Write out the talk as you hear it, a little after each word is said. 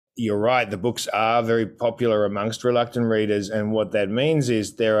you're right. The books are very popular amongst reluctant readers, and what that means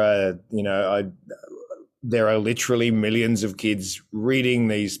is there are literally millions of kids reading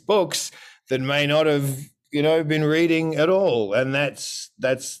these books that may not have been reading at all, and that's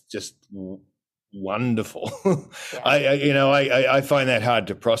just wonderful. Yeah. I find that hard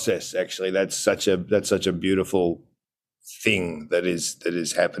to process. Actually, that's such a beautiful thing that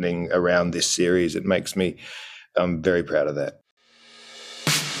is happening around this series. It makes me very proud of that.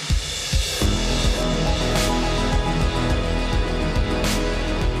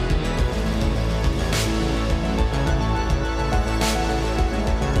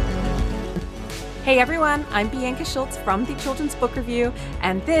 Hey everyone, I'm Bianca Schultz from the Children's Book Review,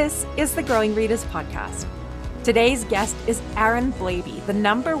 and this is the Growing Readers Podcast. Today's guest is Aaron Blabey, the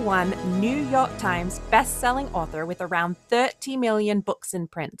 #1 New York Times best-selling author with around 30 million books in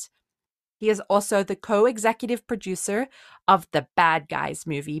print. He is also the co-executive producer of the Bad Guys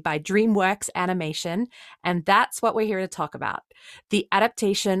movie by DreamWorks Animation, and that's what we're here to talk about, the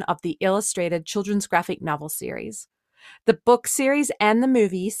adaptation of the illustrated children's graphic novel series. The book series and the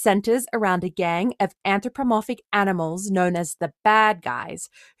movie centers around a gang of anthropomorphic animals known as the Bad Guys,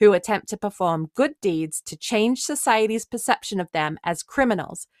 who attempt to perform good deeds to change society's perception of them as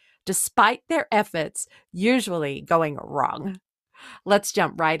criminals, despite their efforts usually going wrong. Let's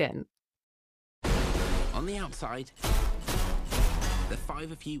jump right in. On the outside, the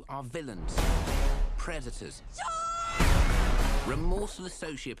 5 of you are villains, predators, remorseless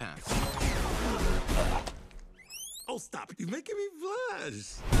sociopaths. Oh, stop it. You're making me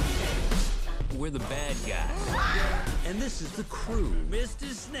blush. We're the bad guys. And this is the crew.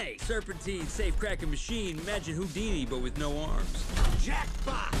 Mr. Snake, Serpentine, Safe Cracking Machine, imagine Houdini but with no arms.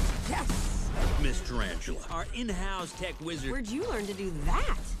 Jackpot. Yes. Miss Tarantula, our in-house tech wizard. Where'd you learn to do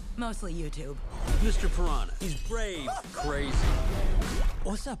that? Mostly YouTube. Mr. Piranha, he's brave, crazy.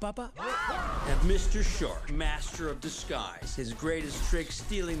 What's up, Papa? And Mr. Shark, master of disguise. His greatest trick,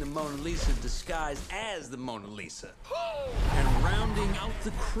 stealing the Mona Lisa disguised as the Mona Lisa. And rounding out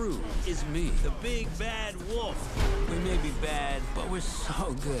the crew is me, the big bad wolf. We may be bad, but we're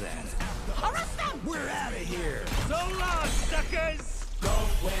so good at it. Arrest them! We're out of here. So long, suckers!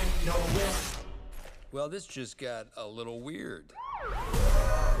 Well, this just got a little weird.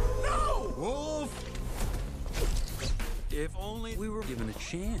 No! Wolf! If only we were given a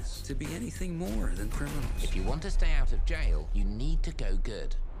chance to be anything more than criminals. If you want to stay out of jail, you need to go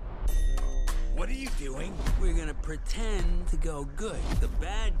good. What are you doing? We're gonna pretend to go good. The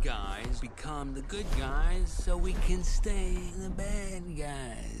bad guys become the good guys so we can stay the bad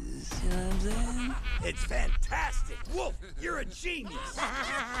guys. You know what I'm saying? It's fantastic. Wolf, you're a genius.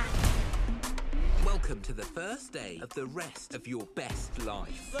 Welcome to the first day of the rest of your best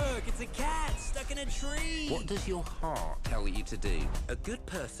life. Look, it's a cat stuck in a tree. What does your heart tell you to do? A good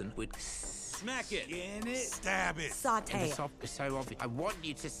person would Smack it. In it. Stab it. Saute it. It's so obvious. I want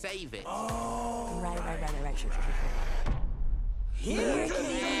you to save it. Oh. Right. Sure. Here.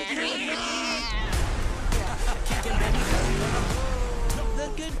 The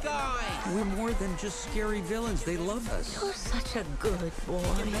good guy. We're more than just scary villains. They love us. You're such a good boy.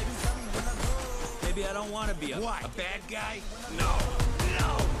 Maybe I don't want to be a bad guy? No.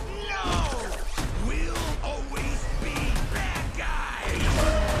 We'll always be bad guys.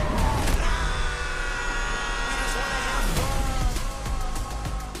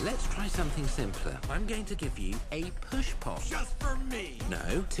 Let's try something simpler. I'm going to give you a push pop. Just for me.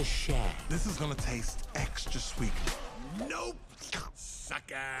 No, to share. This is gonna taste extra sweet. Nope.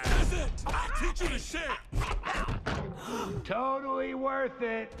 Sucker. That's it. I teach you to share. Totally worth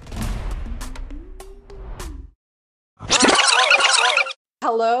it.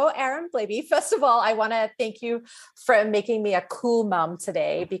 Hello, Aaron Blabey. First of all, I want to thank you for making me a cool mom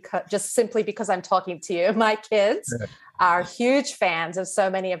today, because I'm talking to you. My kids are huge fans of so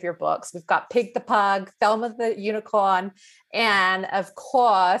many of your books. We've got Pig the Pug, Thelma the Unicorn, and of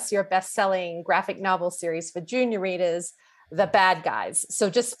course, your best-selling graphic novel series for junior readers, The Bad Guys. So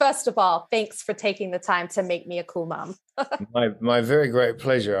just first of all, thanks for taking the time to make me a cool mom. My very great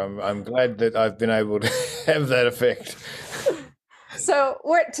pleasure. I'm glad that I've been able to have that effect. So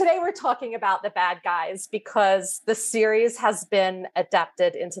today we're talking about The Bad Guys because the series has been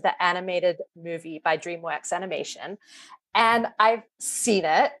adapted into the animated movie by DreamWorks Animation. And I've seen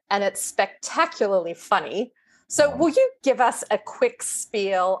it, and it's spectacularly funny. So will you give us a quick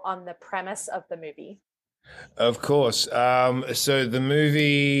spiel on the premise of the movie? Of course. So the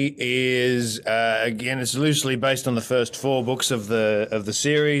movie is, again, it's loosely based on the first 4 books of the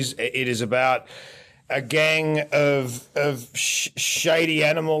series. It is about a gang of shady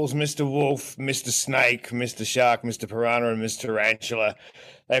animals, Mr. Wolf, Mr. Snake, Mr. Shark, Mr. Piranha, and Mr. Tarantula,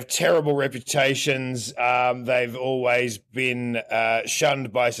 They have terrible reputations. They've always been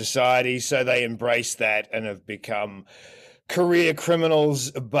shunned by society, so they embrace that and have become career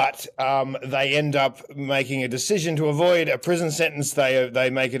criminals, but they end up making a decision to avoid a prison sentence. They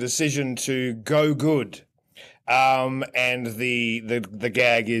make a decision to go good. And the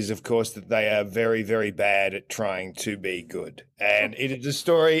gag is, of course, that they are very, very bad at trying to be good. And it is a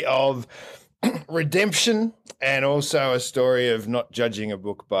story of redemption and also a story of not judging a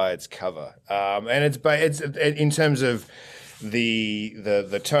book by its cover. And it's in terms of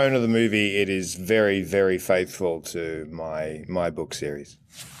the tone of the movie, it is very, very faithful to my book series.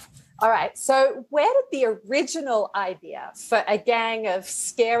 All right. So where did the original idea for a gang of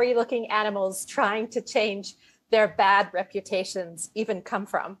scary looking animals trying to change their bad reputations even come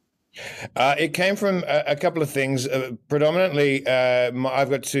from? It came from a couple of things. Predominantly, I've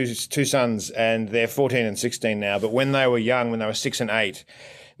got two sons, and they're 14 and 16 now. But when they were young, when they were 6 and 8,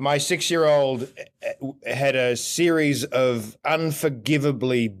 my 6-year-old had a series of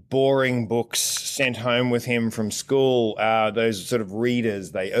unforgivably boring books sent home with him from school. Those sort of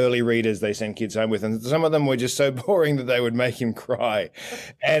early readers they send kids home with, and some of them were just so boring that they would make him cry.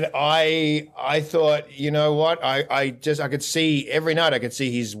 And I thought, you know what? I could see every night. I could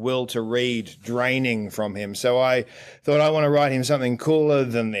see his will to read draining from him. So I thought I want to write him something cooler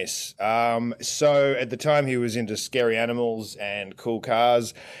than this. So at the time he was into scary animals and cool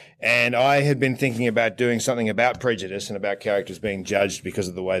cars. And I had been thinking about doing something about prejudice and about characters being judged because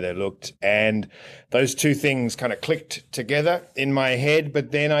of the way they looked. And those two things kind of clicked together in my head.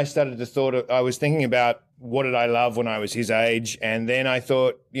 But then I I was thinking about what did I love when I was his age? And then I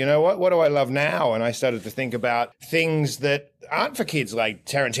thought, you know what do I love now? And I started to think about things that aren't for kids, like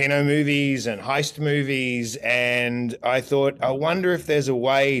Tarantino movies and heist movies. And I thought, I wonder if there's a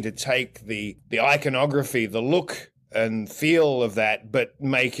way to take the iconography, the look and feel of that, but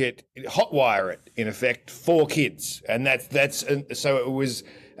make it, hotwire it in effect for kids. And so it was,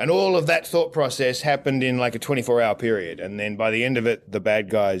 and all of that thought process happened in like a 24-hour period. And then by the end of it, the bad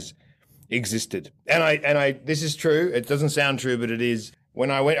guys existed. And I this is true. It doesn't sound true, but it is.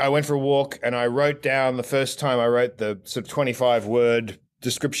 When I went for a walk and I wrote down the first time I wrote the sort of 25-word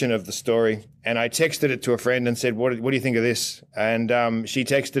description of the story, and I texted it to a friend and said, what do you think of this? And she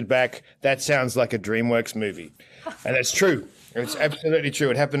texted back, that sounds like a DreamWorks movie. And that's true. It's absolutely true.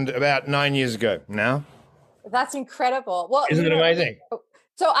 It happened about 9 years ago now. That's incredible. Well, isn't it amazing?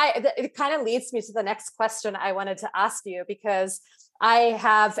 So it kind of leads me to the next question I wanted to ask you, because I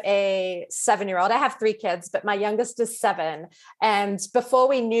have a 7-year-old. I have 3 kids, but my youngest is 7. And before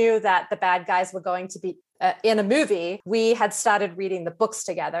we knew that the bad guys were going to be in a movie, we had started reading the books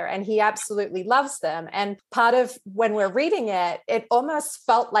together, and he absolutely loves them. And part of when we're reading it, it almost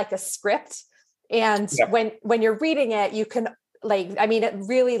felt like a script. And when you're reading it, you can it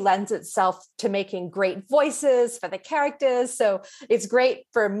really lends itself to making great voices for the characters. So it's great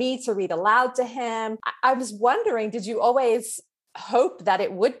for me to read aloud to him. I was wondering, did you always hope that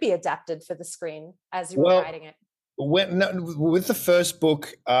it would be adapted for the screen as you were writing it? With the first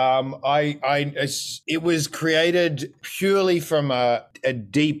book, it was created purely from a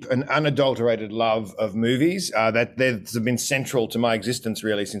deep and unadulterated love of movies that has been central to my existence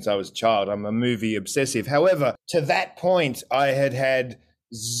really since I was a child. I'm a movie obsessive. However, to that point, I had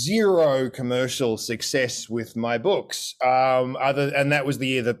zero commercial success with my books. And that was the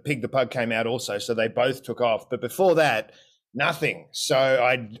year The Pig the Pug came out also, so they both took off. But before that, nothing. So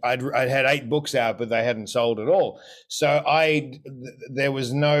I'd had 8 books out, but they hadn't sold at all. So there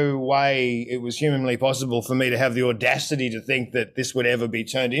was no way it was humanly possible for me to have the audacity to think that this would ever be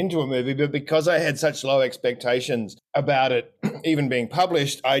turned into a movie. But because I had such low expectations about it even being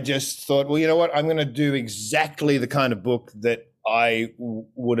published, I just thought, well, you know what? I'm going to do exactly the kind of book that I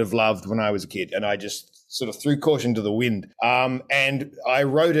would have loved when I was a kid. And I just sort of threw caution to the wind. And I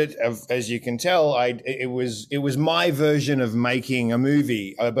wrote it, as you can tell, it was my version of making a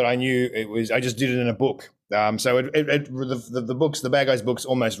movie, but I knew I just did it in a book. So the books, the Bad Guys books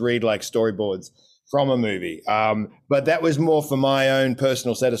almost read like storyboards from a movie. But that was more for my own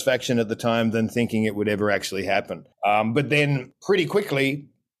personal satisfaction at the time than thinking it would ever actually happen. But then pretty quickly,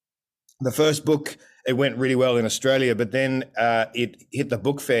 the first book, it went really well in Australia, but then it hit the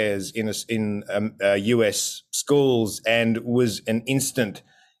book fairs in US schools and was an instant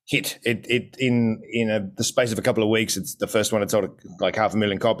hit. In the space of a couple of weeks, it's the first one had sold like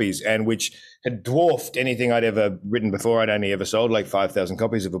 500,000 copies, and which had dwarfed anything I'd ever written before. I'd only ever sold like 5,000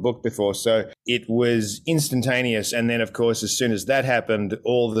 copies of a book before, so it was instantaneous. And then, of course, as soon as that happened,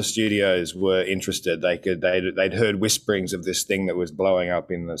 all the studios were interested. They'd heard whisperings of this thing that was blowing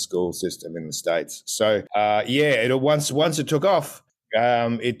up in the school system in the States. So once it took off,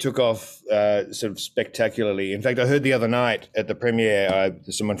 It took off sort of spectacularly. In fact, I heard the other night at the premiere,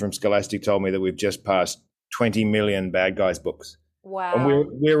 someone from Scholastic told me that we've just passed 20 million Bad Guys books. Wow. And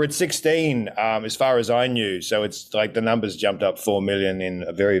we're at 16 as far as I knew. So it's like the numbers jumped up 4 million in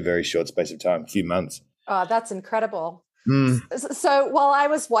a very, very short space of time, a few months. Oh, that's incredible. So while I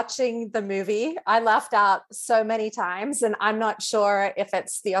was watching the movie, I laughed out so many times, and I'm not sure if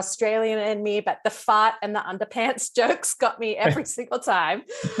it's the Australian in me, but the fart and the underpants jokes got me every single time.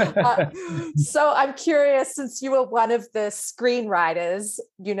 So I'm curious, since you were one of the screenwriters,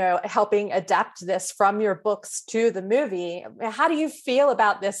 helping adapt this from your books to the movie, how do you feel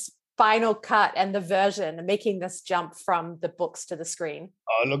about this final cut and the version and making this jump from the books to the screen?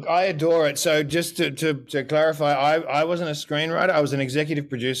 Oh, look, I adore it. So just to clarify, I wasn't a screenwriter. I was an executive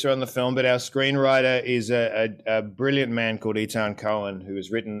producer on the film, but our screenwriter is a brilliant man called Eitan Cohen, who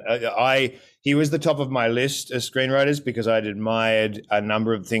has written, he was the top of my list as screenwriters because I'd admired a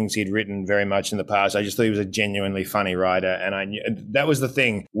number of things he'd written very much in the past. I just thought he was a genuinely funny writer. And I knew that was the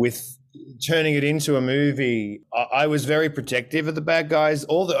thing with turning it into a movie. I was very protective of the Bad Guys.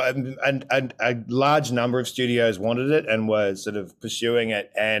 A large number of studios wanted it and were sort of pursuing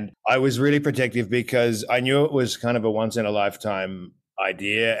it. And I was really protective because I knew it was kind of a once in a lifetime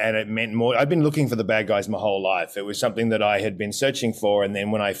idea, and it meant more. I've been looking for the Bad Guys my whole life. It was something that I had been searching for. And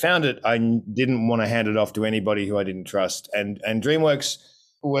then when I found it, I didn't want to hand it off to anybody who I didn't trust. And DreamWorks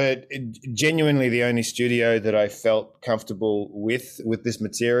were genuinely the only studio that I felt comfortable with this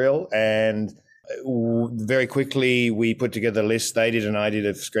material. And very quickly we put together lists, they did and I did,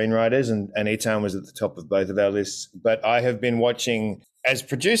 of screenwriters, and Eitan was at the top of both of our lists. But I have been watching, as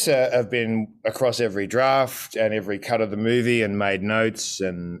producer, I've been across every draft and every cut of the movie and made notes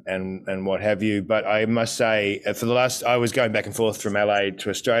and what have you. But I must say, I was going back and forth from LA to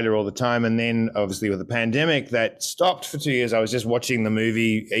Australia all the time. And then obviously with the pandemic, that stopped for 2 years. I was just watching the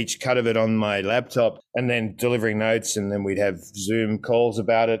movie, each cut of it on my laptop, and then delivering notes. And then we'd have Zoom calls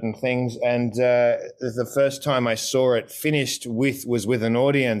about it and things. And the first time I saw it finished was with an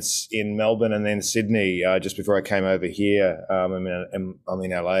audience in Melbourne and then Sydney, just before I came over here. I'm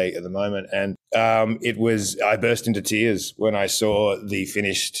in LA at the moment, and I burst into tears when I saw the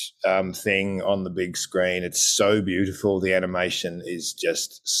finished thing on the big screen. It's so beautiful. The animation is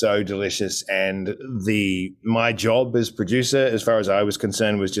just so delicious, and my job as producer, as far as I was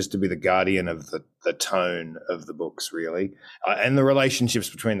concerned, was just to be the guardian of the tone of the books, really, and the relationships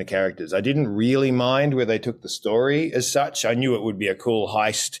between the characters. I didn't really mind where they took the story as such. I knew it would be a cool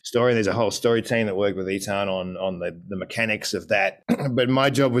heist story. There's a whole story team that worked with Eitan on the mechanics of that. But my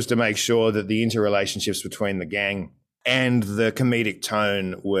job was to make sure that the interrelationships between the gang and the comedic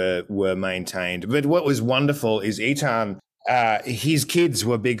tone were maintained. But what was wonderful is Eitan, his kids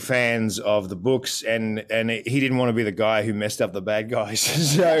were big fans of the books, and he didn't want to be the guy who messed up the Bad Guys.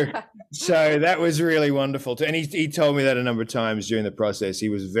 So that was really wonderful too. And he told me that a number of times during the process. He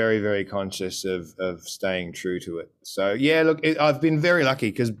was very, very conscious of staying true to it. So yeah, look, I've been very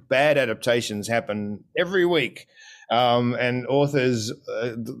lucky because bad adaptations happen every week. And authors,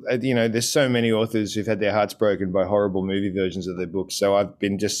 there's so many authors who've had their hearts broken by horrible movie versions of their books. So I've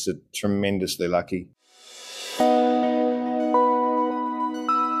been just tremendously lucky.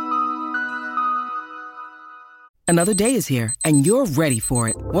 Another day is here, and you're ready for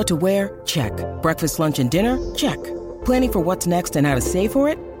it. What to wear? Check. Breakfast, lunch, and dinner? Check. Planning for what's next and how to save for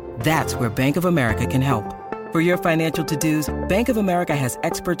it? That's where Bank of America can help. For your financial to-dos, Bank of America has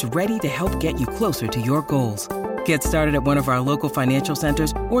experts ready to help get you closer to your goals. Get started at one of our local financial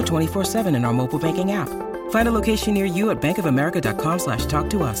centers or 24/7 in our mobile banking app. Find a location near you at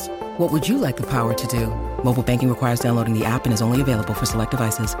bankofamerica.com/talktous. What would you like the power to do? Mobile banking requires downloading the app and is only available for select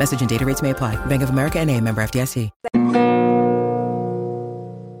devices. Message and data rates may apply. Bank of America NA, member FDIC.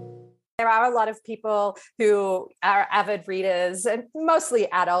 There are a lot of people who are avid readers, and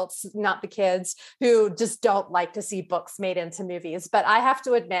mostly adults, not the kids, who just don't like to see books made into movies. But I have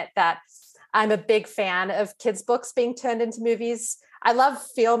to admit that I'm a big fan of kids' books being turned into movies. I love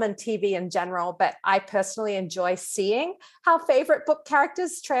film and TV in general, but I personally enjoy seeing how favorite book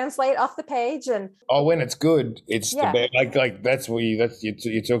characters translate off the page. And when it's good, it's the best. Like that's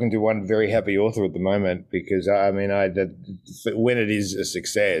you're talking to one very happy author at the moment, because when it is a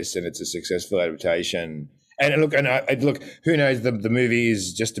success and it's a successful adaptation. And look, who knows? The movie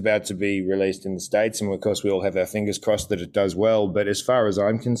is just about to be released in the States, and of course we all have our fingers crossed that it does well. But as far as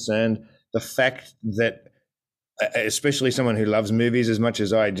I'm concerned, the fact that, especially someone who loves movies as much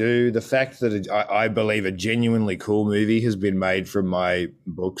as I do, the fact that I believe a genuinely cool movie has been made from my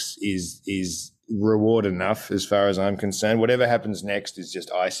books is reward enough as far as I'm concerned. Whatever happens next is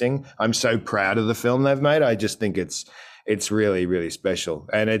just icing. I'm so proud of the film they've made. I just think it's it's really, really special.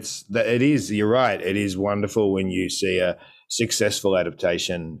 And you're right, it is wonderful when you see a successful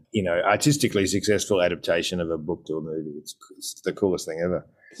adaptation, artistically successful adaptation of a book to a movie. It's the coolest thing ever.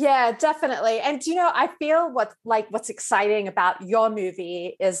 Yeah, definitely. And I feel what's exciting about your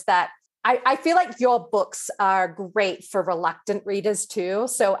movie is that I feel like your books are great for reluctant readers too.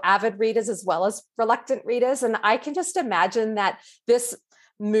 So avid readers as well as reluctant readers. And I can just imagine that this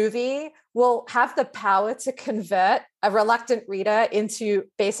movie will have the power to convert a reluctant reader into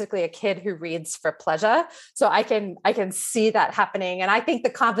basically a kid who reads for pleasure. So I can see that happening. And I think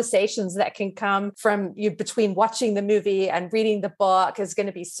the conversations that can come from you between watching the movie and reading the book is going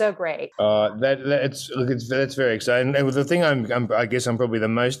to be so great. That's very exciting. And the thing I guess I'm probably the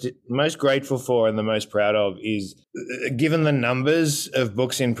most grateful for and the most proud of is, given the numbers of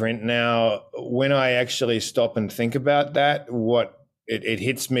books in print now, when I actually stop and think about that, it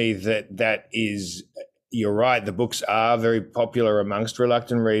hits me that is, you're right, the books are very popular amongst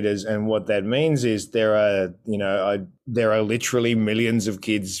reluctant readers, and what that means is there are literally millions of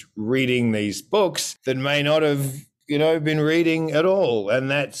kids reading these books that may not have been reading at all, and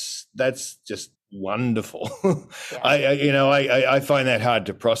that's just wonderful. Yeah. I find that hard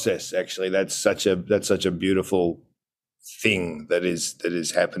to process. Actually, that's such a beautiful thing that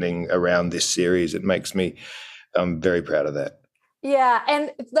is happening around this series. It makes me very proud of that. Yeah.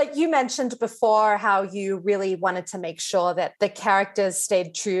 And like you mentioned before, how you really wanted to make sure that the characters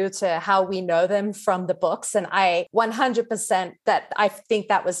stayed true to how we know them from the books. And I 100% I think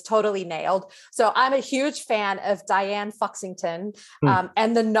that was totally nailed. So I'm a huge fan of Diane Foxington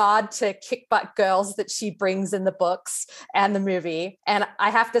and the nod to kick butt girls that she brings in the books and the movie. And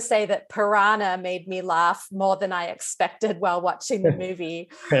I have to say that Piranha made me laugh more than I expected while watching the movie.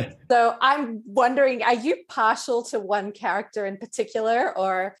 So I'm wondering, are you partial to one character in particular,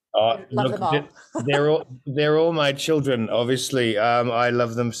 or love them all? they're all my children. Obviously, I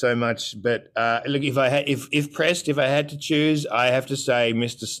love them so much. But look, if I had to choose, I have to say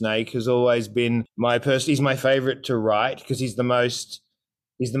Mr. Snake has always been he's my favorite to write, because he's the most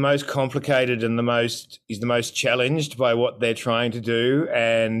complicated and he's the most challenged by what they're trying to do.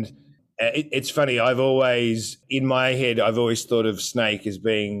 And it's funny, in my head, I've always thought of Snake as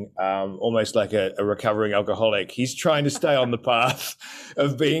being almost like a recovering alcoholic. He's trying to stay on the path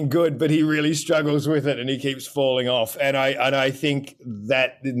of being good, but he really struggles with it and he keeps falling off. And I think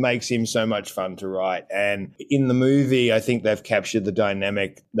that it makes him so much fun to write. And in the movie, I think they've captured the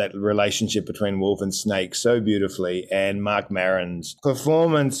dynamic, that relationship between Wolf and Snake so beautifully. And Mark Maron's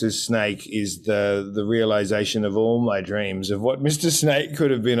performance as Snake is the realization of all my dreams of what Mr. Snake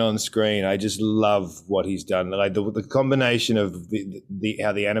could have been on screen. I just love what he's done. Like the combination of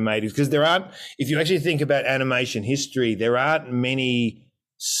how the animators, because if you actually think about animation history, there aren't many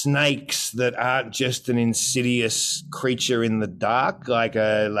snakes that aren't just an insidious creature in the dark, like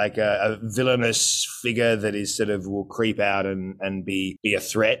a villainous figure that is sort of will creep out and be a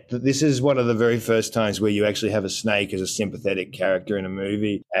threat. This is one of the very first times where you actually have a snake as a sympathetic character in a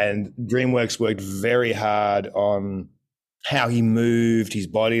movie, and DreamWorks worked very hard on how he moved, his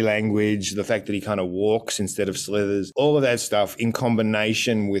body language, the fact that he kind of walks instead of slithers, all of that stuff in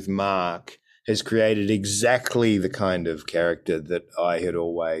combination with Mark has created exactly the kind of character that I had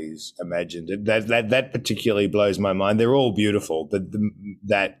always imagined. That particularly blows my mind. They're all beautiful, but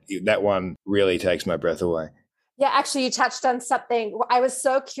that one really takes my breath away. Yeah, actually, you touched on something. I was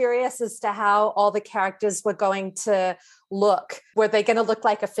so curious as to how all the characters were going to look. Were they going to look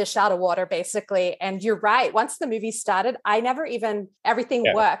like a fish out of water, basically? And you're right. Once the movie started, everything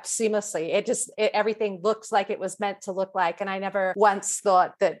worked seamlessly. Everything looked like it was meant to look like. And I never once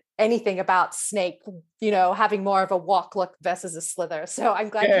thought that anything about Snake, having more of a walk look versus a slither. So I'm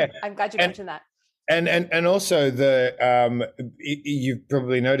glad you mentioned that. And also you've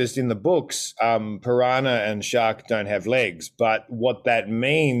probably noticed in the books, Piranha and Shark don't have legs, but what that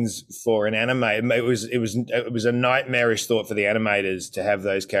means for an animator, it was a nightmarish thought for the animators to have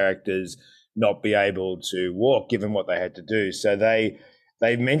those characters not be able to walk, given what they had to do. So they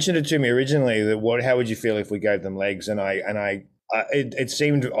mentioned it to me originally that how would you feel if we gave them legs? And it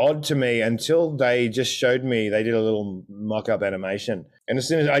seemed odd to me until they just showed me, they did a little mock-up animation. And as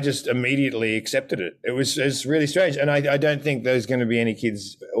soon as I just immediately accepted it, it's really strange. And I don't think there's going to be any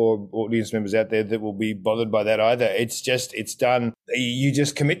kids or audience members out there that will be bothered by that either. It's done. You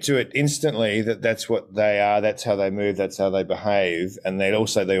just commit to it instantly that's what they are. That's how they move. That's how they behave. And they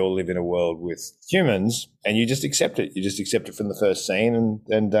all live in a world with humans, and you just accept it. You just accept it from the first scene.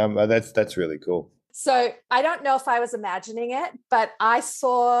 And that's really cool. So I don't know if I was imagining it, but I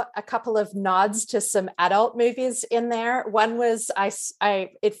saw a couple of nods to some adult movies in there. One was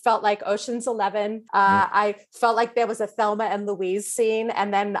it felt like Ocean's 11. I felt like there was a Thelma and Louise scene,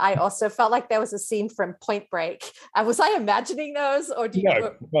 and then I also felt like there was a scene from Point Break. Was I imagining those, or you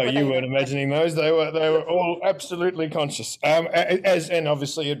weren't imagining those. They were all absolutely conscious. And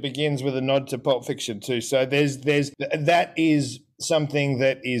obviously it begins with a nod to Pulp Fiction too. So that is something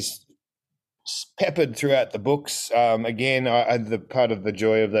that is peppered throughout the books. Again, the part of the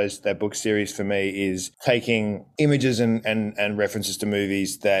joy of that book series for me is taking images and references to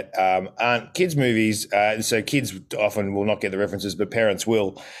movies that aren't kids' movies. So kids often will not get the references, but parents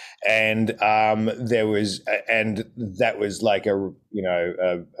will. And that was like a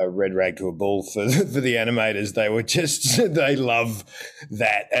red rag to a bull for the animators. They love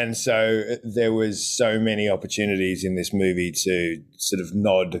that. And so there was so many opportunities in this movie to sort of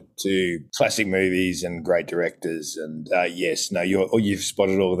nod to classic movies and great directors. And you've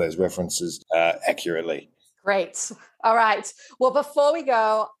spotted all of those references accurately. Great. All right. Well, before we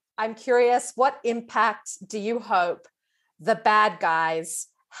go, I'm curious, what impact do you hope The Bad Guys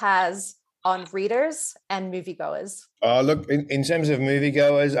has on readers and moviegoers? Look, in terms of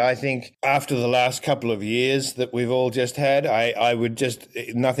moviegoers, I think after the last couple of years that we've all just had,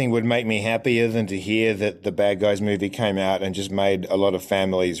 nothing would make me happier than to hear that the Bad Guys movie came out and just made a lot of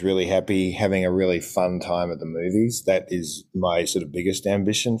families really happy, having a really fun time at the movies. That is my sort of biggest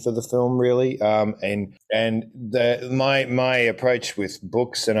ambition for the film, really. My approach with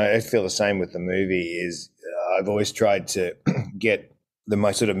books, and I feel the same with the movie, is I've always tried to get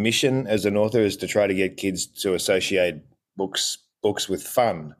my sort of mission as an author is to try to get kids to associate books with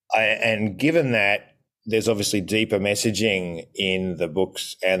fun. And given that there's obviously deeper messaging in the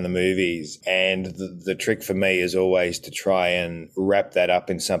books and the movies, and the trick for me is always to try and wrap that up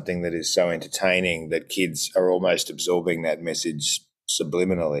in something that is so entertaining that kids are almost absorbing that message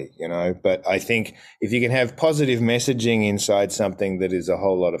subliminally, But I think if you can have positive messaging inside something that is a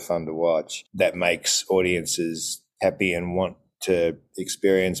whole lot of fun to watch, that makes audiences happy and want to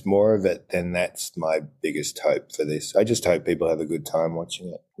experience more of it, then that's my biggest hope for this. I just hope people have a good time watching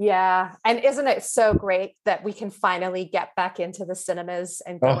it. Yeah. And isn't it so great that we can finally get back into the cinemas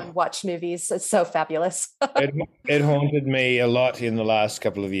and go and watch movies? It's so fabulous. It haunted me a lot in the last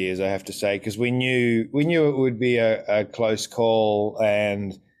couple of years, I have to say, because we knew it would be a close call,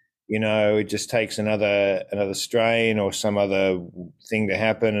 and it just takes another strain or some other thing to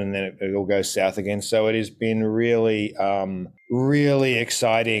happen, and then it all goes south again. So it has been really, really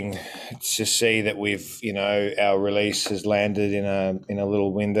exciting to see that we've, our release has landed in a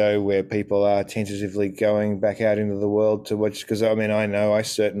little window where people are tentatively going back out into the world to watch. Because I know I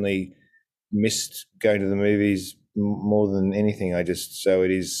certainly missed going to the movies more than anything. So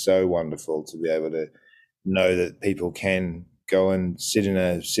it is so wonderful to be able to know that people can go and sit in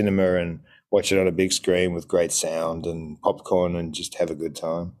a cinema and watch it on a big screen with great sound and popcorn and just have a good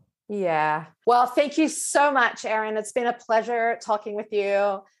time. Yeah. Well, thank you so much, Aaron. It's been a pleasure talking with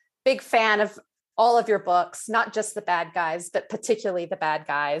you. Big fan of all of your books, not just The Bad Guys, but particularly The Bad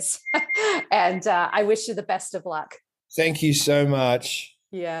Guys. And I wish you the best of luck. Thank you so much.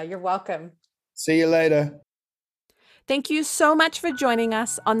 Yeah, you're welcome. See you later. Thank you so much for joining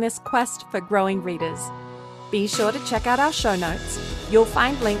us on this quest for growing readers. Be sure to check out our show notes. You'll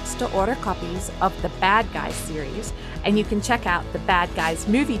find links to order copies of the Bad Guys series, and you can check out the Bad Guys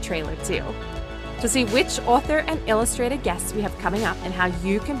movie trailer too. To see which author and illustrator guests we have coming up and how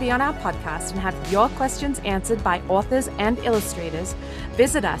you can be on our podcast and have your questions answered by authors and illustrators,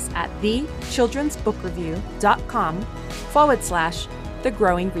 visit us at thechildrensbookreview.com/The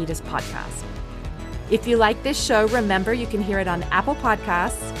Growing Readers Podcast. If you like this show, remember you can hear it on Apple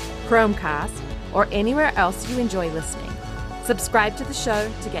Podcasts, Chromecast, or anywhere else you enjoy listening. Subscribe to the show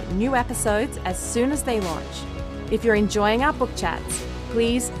to get new episodes as soon as they launch. If you're enjoying our book chats,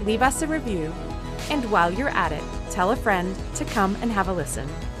 please leave us a review. And while you're at it, tell a friend to come and have a listen.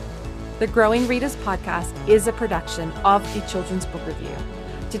 The Growing Readers Podcast is a production of the Children's Book Review.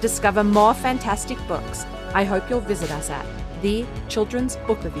 To discover more fantastic books, I hope you'll visit us at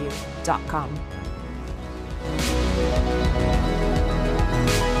thechildrensbookreview.com.